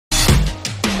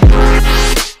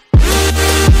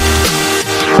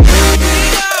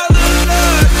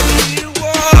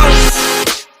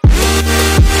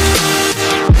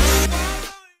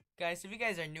guys, if you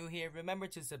guys are new here, remember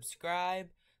to subscribe,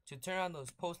 to turn on those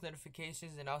post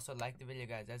notifications, and also like the video,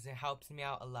 guys, as it helps me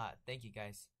out a lot. Thank you,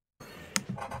 guys.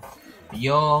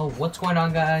 Yo, what's going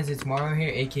on, guys? It's Mario here,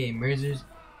 aka Merzers,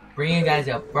 bringing you guys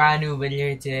a brand new video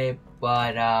here today.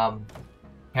 But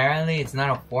apparently it's not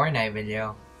a Fortnite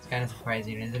video. It's kind of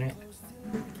surprising, isn't it?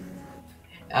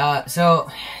 So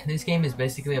this game is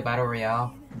basically a battle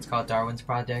royale. It's called Darwin's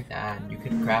Project, and you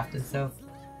can craft and stuff,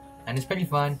 and it's pretty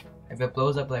fun. If it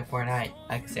blows up like Fortnite,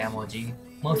 I can say I'm OG.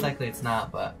 Most likely it's not,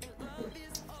 but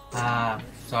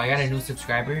so I got a new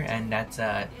subscriber, and that's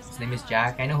his name is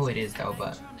Jack. I know who it is though,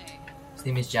 but his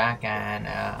name is Jack, and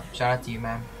shout out to you,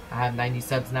 man. I have 90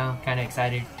 subs now. Kind of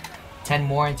excited. 10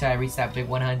 more until I reach that big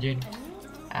 100,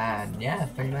 and yeah,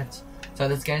 pretty much. So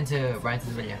let's get into right into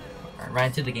the video, or right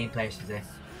into the gameplay, I should say.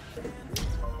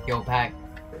 Yo, Pack,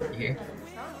 you here?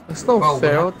 That's no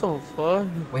fair. What the fuck?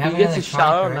 You get to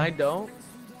shout out and I don't.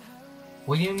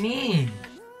 What do you mean?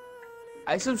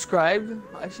 I subscribed.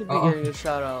 I should be getting a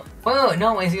shout out. Oh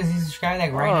no, it's because you subscribed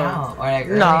like right now or like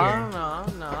earlier.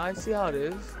 No. I see how it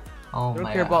is. Oh you my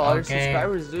don't care about other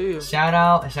subscribers, do you? Shout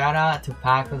out to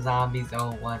Pack of Zombies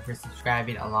 01 for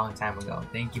subscribing a long time ago.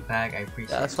 Thank you, Pack. I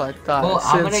appreciate it. That's what I thought. Well,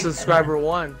 I'm gonna subscriber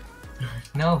 1.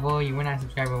 No, fool, you were not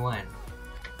subscriber 1.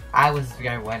 I was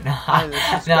subscriber 1. No, I'm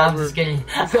just kidding.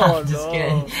 I'm just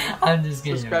kidding.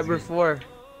 Subscriber 4.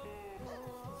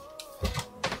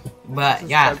 But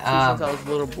yeah, since I was a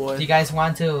little boy. if you guys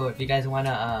want me to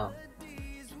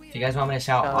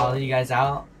shout all of you guys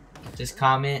out, just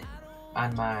comment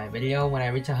on my video. When I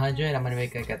reach 100, I'm gonna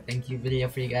make like a thank you video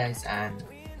for you guys, and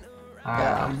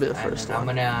yeah, I'm the first one. I'm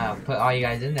gonna put all you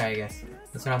guys in there, I guess.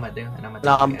 That's what I'm gonna do, and I'm gonna.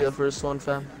 Nah, I'm the first one,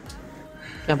 fam.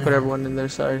 Can't put everyone in there.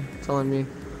 Sorry, it's only me.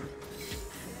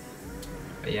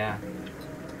 But yeah.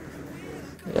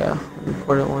 Yeah,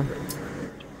 important one.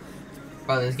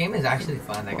 Bro, this game is actually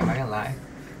fun. Like, I'm not gonna lie.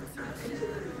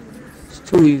 It's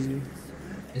too easy.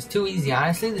 It's too easy.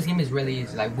 Honestly, this game is really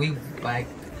easy. Like we've won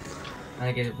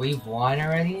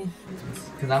already.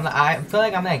 Cause I feel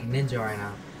like I'm like ninja right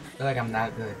now. I feel like I'm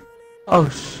that good. Oh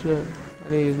shit! I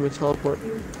need to use my teleport.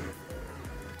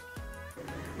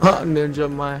 Ninja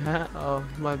my hat. Oh,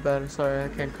 my bad. Sorry, I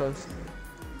can't cuss.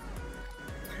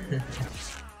 Yeah,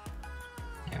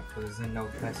 there's no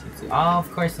question too. Oh, of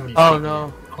course somebody's taking no. It.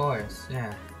 Of course,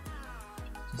 yeah.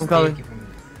 Just I'm coming. Take it from me.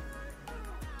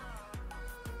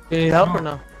 You need help or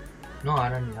no? No, I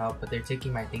don't need help, but they're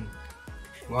taking my thing.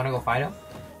 You wanna go fight them?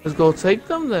 Let's go take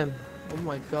them then. Oh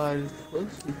my god.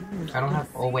 I don't have.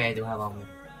 Oh wait, I do have on me.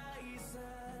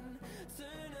 You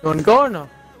wanna go or no?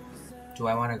 Do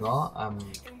I wanna go?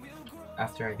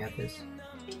 After I get this.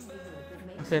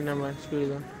 Okay, never mind. Screw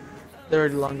them. They're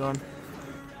already long gone.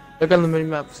 Look on the mini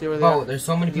map. See where they are. Oh, there's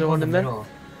so many people in the middle.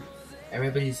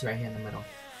 Everybody's right here in the middle.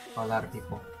 A lot of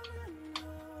people.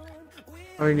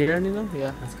 Are we near any of them?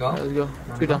 Yeah. Let's go. Right, let's go.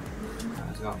 Let's go down. Right,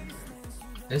 let's go.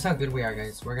 This is how good we are,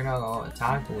 guys. We're gonna go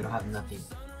attack, but we don't have nothing.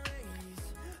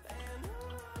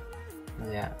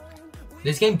 Yeah.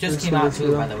 This game just came out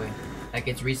too, by the way. Like,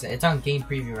 it's recent. It's on game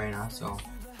preview right now, so.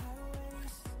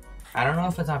 I don't know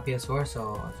if it's on PS4,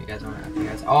 so if you guys want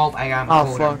to. Oh, I got my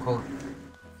code. Fuck. I'm cold.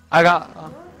 I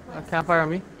got a campfire on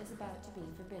me.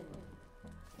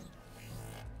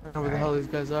 I don't know where the hell these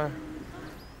guys are.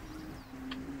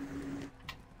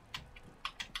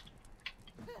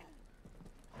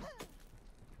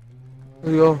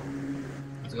 Let's go.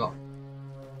 Let's go.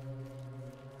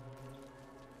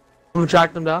 I'm gonna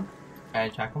track them down.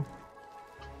 Alright, track them.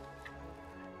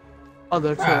 Oh,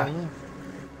 they're trailing. You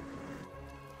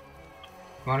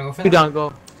wanna go for that? that? Down,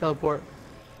 go. Teleport.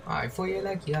 Alright, for you,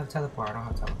 like, you have teleport. I don't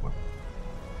have teleport.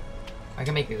 I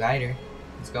can make a glider.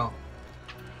 Let's go.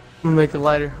 I'm gonna make it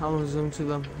lighter. I'm gonna zoom to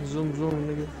them. Zoom,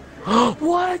 nigga.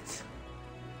 What?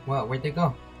 What? Where'd they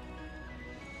go?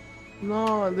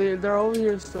 No, they're over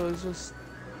here, so it's just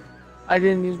I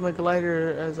didn't use my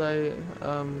glider as I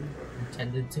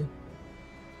intended to.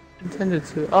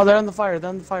 Oh, they're on the fire. They're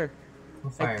on the fire.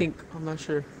 What fire? I think. I'm not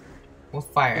sure. What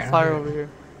fire? The fire over here.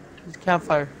 There's a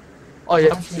campfire. Oh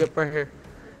yeah, yep, right here.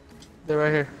 They're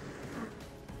right here.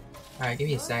 Alright, give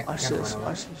me a sec. Watch this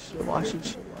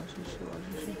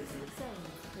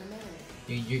shit.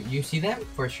 You see them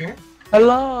for sure?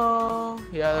 Hello.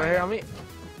 Yeah, they're here on me.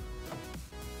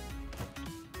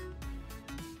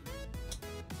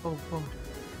 Oh.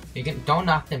 Don't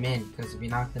knock them in, because if you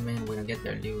knock them in, we don't get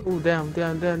their loot. Oh damn.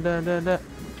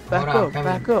 Back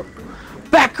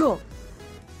up.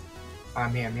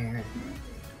 I'm here.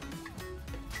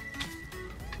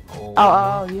 Oh.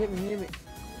 Ow, you hit me.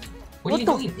 What are you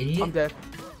doing, idiot? I'm dead.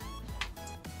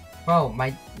 Bro,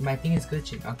 my thing is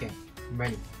glitching. Okay, I'm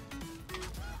ready.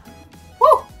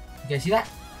 Woo! guys see that?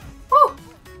 Woo!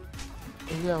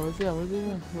 Where's he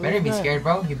at? Better be scared,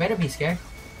 bro. You better be scared.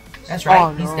 That's right.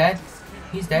 Oh, He's no. dead.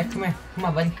 He's dead. Come here. Come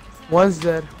on, buddy. One's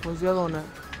dead. Where's the other one at?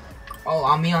 Oh,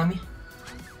 on me, on me.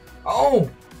 Oh!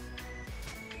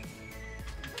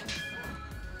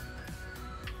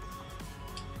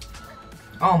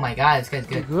 Oh my god, this guy's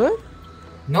You good. good?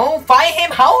 No, fight him!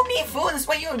 Help me, fool! That's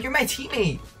why you're my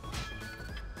teammate.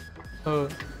 Oh,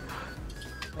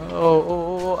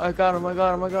 I got him.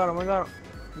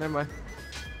 Never mind.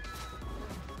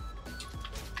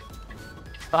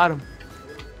 Got him.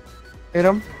 Hit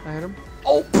him. I hit him.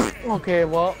 Oh! Okay,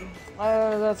 well,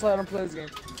 that's why I don't play this game.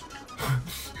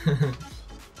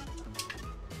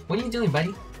 What are you doing,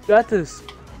 buddy? Got this.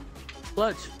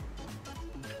 Clutch.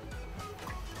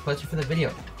 Clutch it for the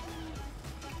video.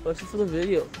 Clutch it for the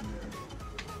video.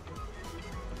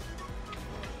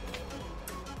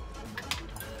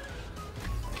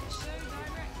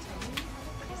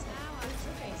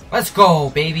 Let's go,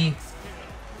 baby.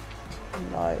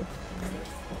 Nice.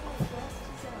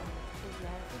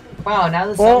 Wow, now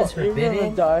the sun Well, is you're gonna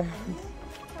forbidden. die.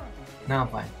 No, I'm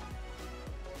fine.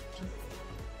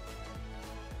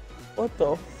 What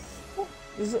the?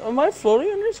 Am I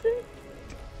floating on your screen?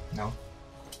 No.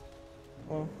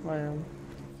 Oh, I am.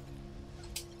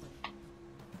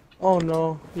 Oh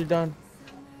no, you're done.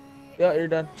 Yeah, you're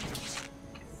done.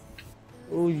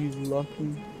 Oh, you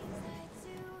lucky.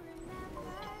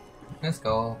 Let's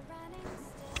go.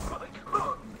 I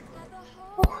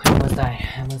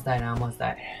almost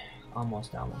died.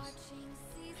 Almost.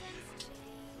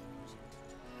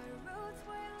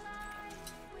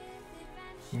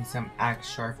 Need some axe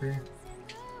sharper.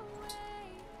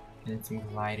 And some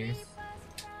gliders.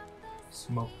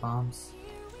 Smoke bombs.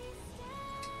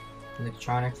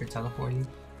 Electronic for teleporting.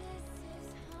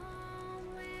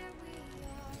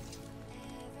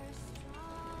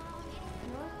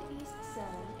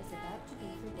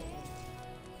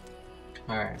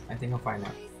 Alright, I think I'll find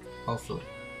out. Hopefully.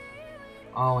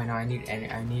 Oh wait, no, I need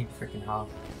freaking health.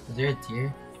 Is there a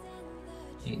deer?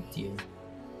 I need a deer.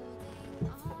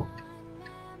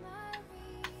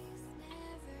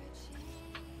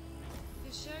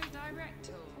 The show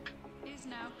director is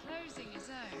now closing his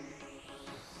own.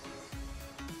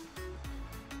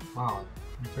 Wow,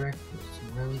 the director is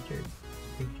really jerk.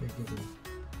 Big jerk, isn't it?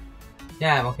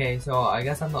 Damn, okay, so I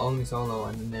guess I'm the only solo,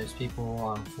 and then there's people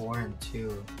on 4 and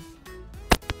 2.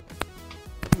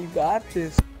 You got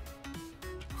this.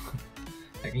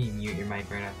 I can mute your mic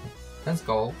right after. Let's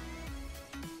go.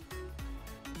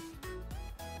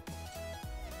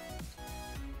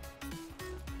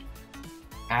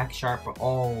 Axe sharper.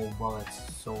 Oh, well, that's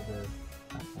so good.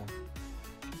 Okay.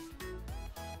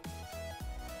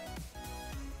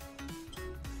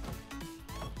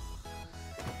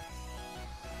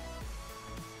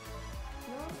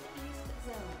 Northeast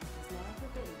zone is now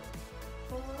forbidden.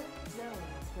 4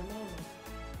 zones remaining.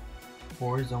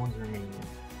 4 zones remaining.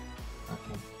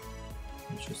 Okay.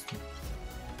 Interesting.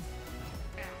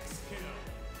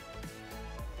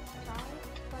 5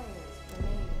 players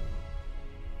remaining.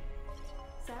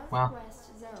 Wow.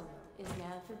 Southwest zone is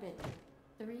now forbidden.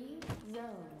 3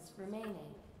 zones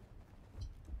remaining.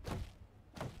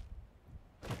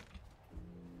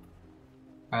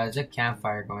 Alright, there's a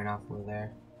campfire going off over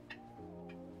there.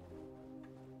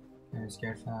 I'm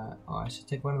scared for that. Oh, I should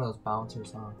take one of those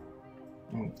bouncers on.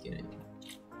 I'm kidding.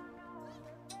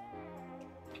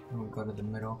 I'm gonna go to the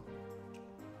middle.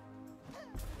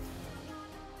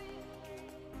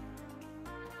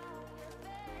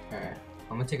 Alright,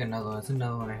 I'm gonna take another one. There's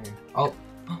another one right here. Oh!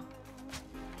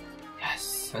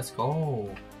 Yes! Let's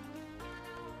go!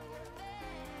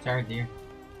 Sorry, deer.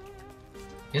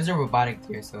 Here's a robotic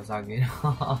deer, so it's all good.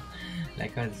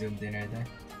 Like how it zoomed in right there.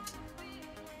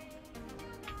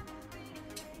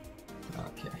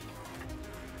 Okay.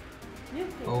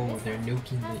 Nuclear Oh, missile they're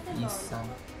nuking has the been east side.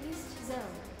 launched. East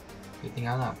zone. Good thing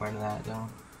I'm not part of that though.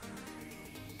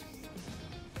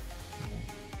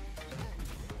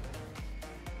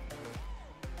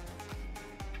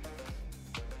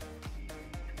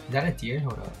 Is that a deer?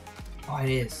 Hold up. Oh, it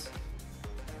is.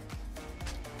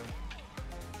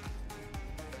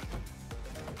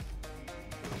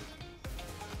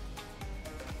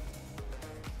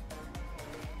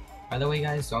 By the way,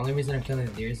 guys, the only reason I'm killing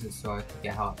the deers is so I can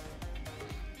get health.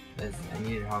 Because I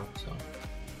needed health, so.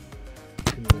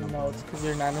 No, it's because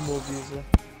you're an animal abuser.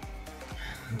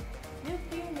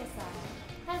 Nuclear missile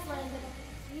has landed.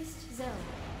 East zone.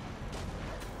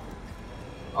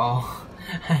 Oh,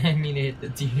 I didn't mean to hit the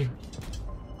deer.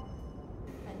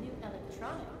 A new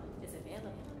electronic is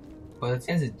available. Well, this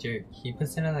guy's a jerk. He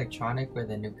puts an electronic where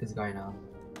the nuke is going off.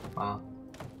 Wow.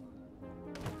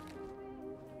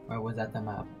 Or was that the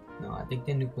map? No, I think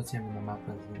the nuke was him and the map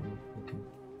was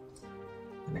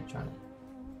electronic.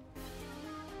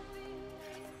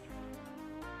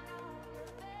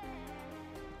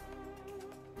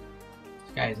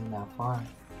 This guy isn't that far.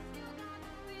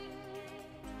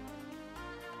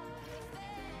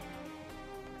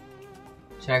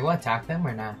 Should I go attack them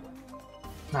or not?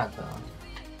 Not though.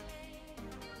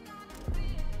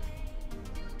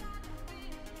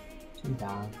 Two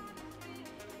down.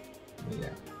 Yeah.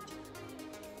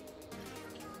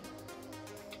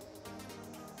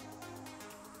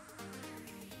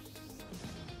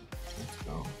 Let's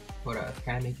go. What else?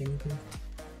 Can I make anything?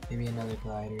 Maybe another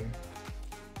glider.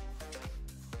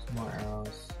 Some more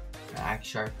arrows. Axe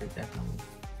sharper, definitely.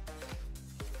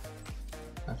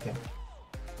 Okay.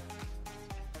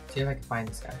 See if I can find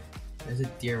this guy. There's a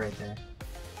deer right there.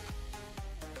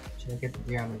 Should I get the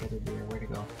deer? I'm gonna get the deer. Where to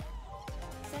go?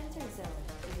 Center zone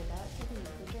is about to be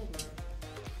forbidden.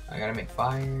 I gotta make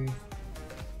fire.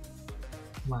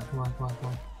 Come on, come on, come on, come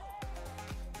on.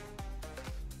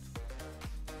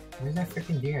 Where's that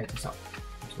freaking deer? There's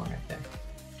one right there.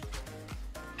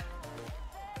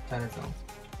 Center zone.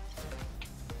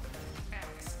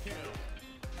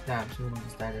 Damn, someone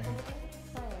just died right here.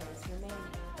 Players remaining.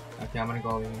 Okay, I'm gonna go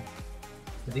over here.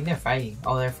 I think they're fighting.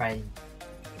 Oh, they're fighting.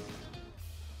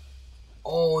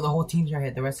 Oh, the whole team's right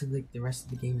here. The rest of the game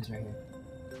is right here.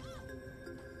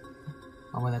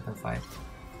 I'm gonna let them fight.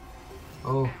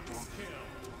 Oh. 3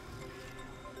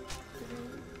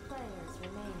 players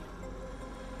remaining.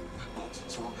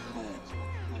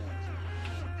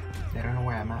 They don't know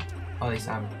where I'm at. Oh, they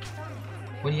saw me.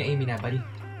 What are you aiming at, buddy?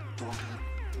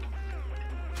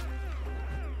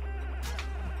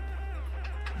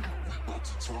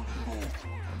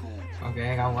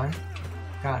 Okay, I got one.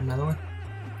 Got another one.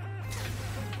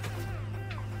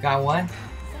 Got one.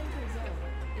 Center zone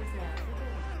is now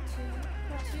forbidden.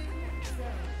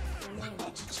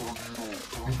 2 zones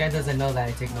remaining. This guy doesn't know that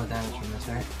I take no damage from this,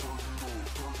 right?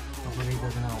 Hopefully he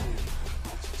doesn't know.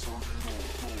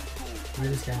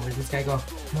 Where'd this guy? Where'd this guy go?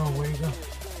 No, where'd he go?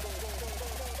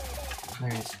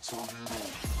 There he is.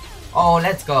 Oh,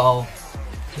 let's go.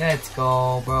 Let's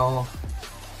go, bro.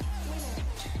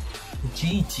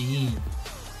 GG.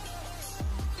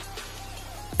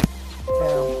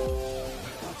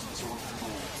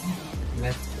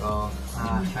 Let's go.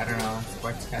 I don't know.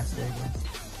 Sportscaster, I guess.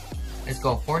 Let's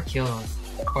go. 4 kills.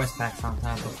 Of course, packs on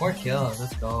time, but 4 kills.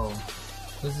 Let's go.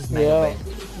 This is Mega Yeah, Base.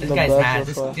 This the guy's best mad.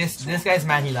 so far. This guy's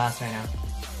mad he lost right now.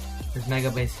 This Mega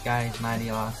Base guy is mad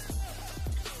he lost.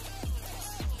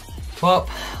 Well,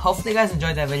 hopefully you guys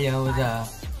enjoyed that video. It was a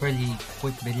pretty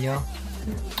quick video.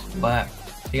 But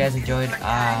if you guys enjoyed,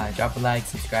 drop a like,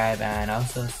 subscribe, and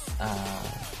also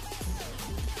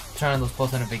turn on those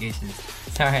post notifications.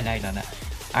 Sorry I lagged on that.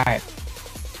 Alright.